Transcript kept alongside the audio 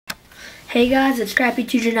Hey guys, it's Scrappy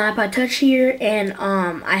Teacher iPod Touch here, and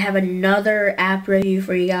I have another app review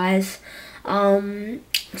for you guys.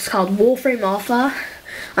 It's called Wolfram Alpha.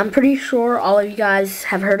 I'm pretty sure all of you guys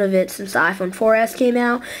have heard of it since the iPhone 4S came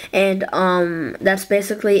out, and that's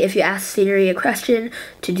basically if you ask Siri a question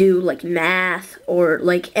to do like math or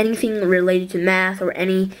like anything related to math or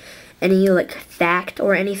any like fact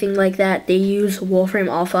or anything like that, they use Wolfram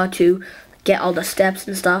Alpha to get all the steps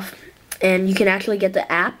and stuff. And you can actually get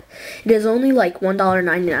the app. It is only like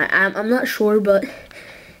 $1.99. I'm not sure, but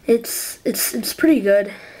it's pretty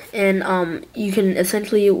good. And you can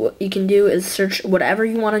essentially, what you can do is search whatever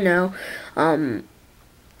you want to know,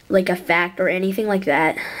 like a fact or anything like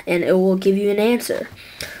that, and it will give you an answer.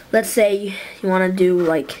 Let's say you want to do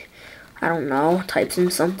like, I don't know, types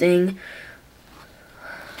in something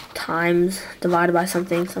times divided by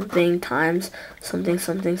something times something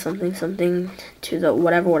to the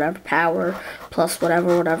whatever power plus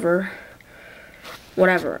whatever.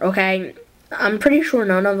 Okay, I'm pretty sure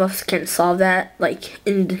none of us can solve that like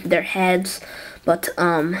in their heads, but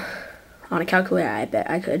on a calculator I bet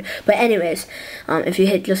I could. But anyways, if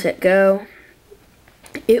you just hit go,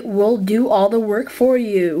 it will do all the work for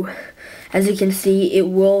you. As you can see, it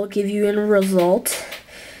will give you a result,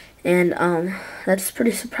 and that's pretty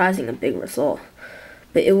surprising, a big result.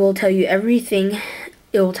 But it will tell you everything.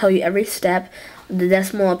 It will tell you every step, the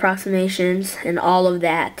decimal approximations, and all of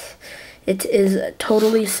that. It is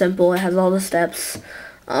totally simple. It has all the steps.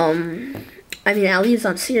 I mean, at least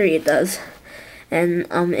on Siri it does. And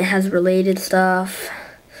it has related stuff.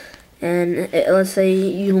 And let's say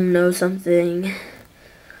you don't know something,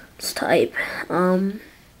 just type.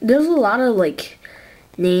 There's a lot of like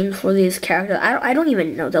names for these characters. I don't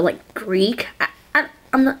even know. They're like Greek.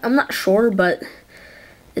 I'm not sure, but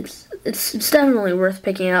it's definitely worth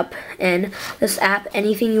picking up. And this app,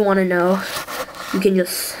 anything you want to know, you can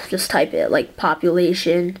just type it, like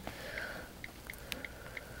population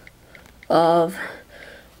of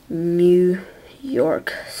New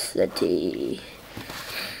York City.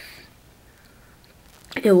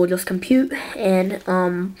 It will just compute,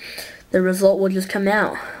 and the result will just come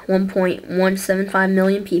out. 1.175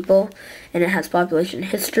 million people, and it has population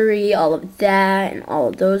history, all of that, and all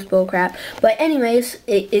of those bullcrap. But anyways,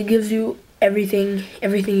 it gives you everything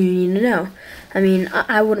you need to know. I mean,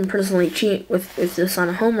 I wouldn't personally cheat with this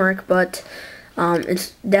on homework, but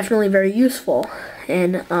it's definitely very useful.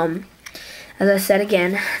 And as I said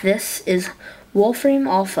again, this is Wolfram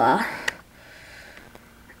Alpha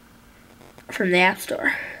from the App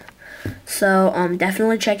Store. So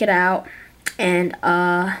definitely check it out, and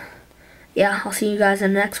yeah, I'll see you guys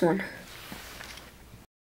in the next one.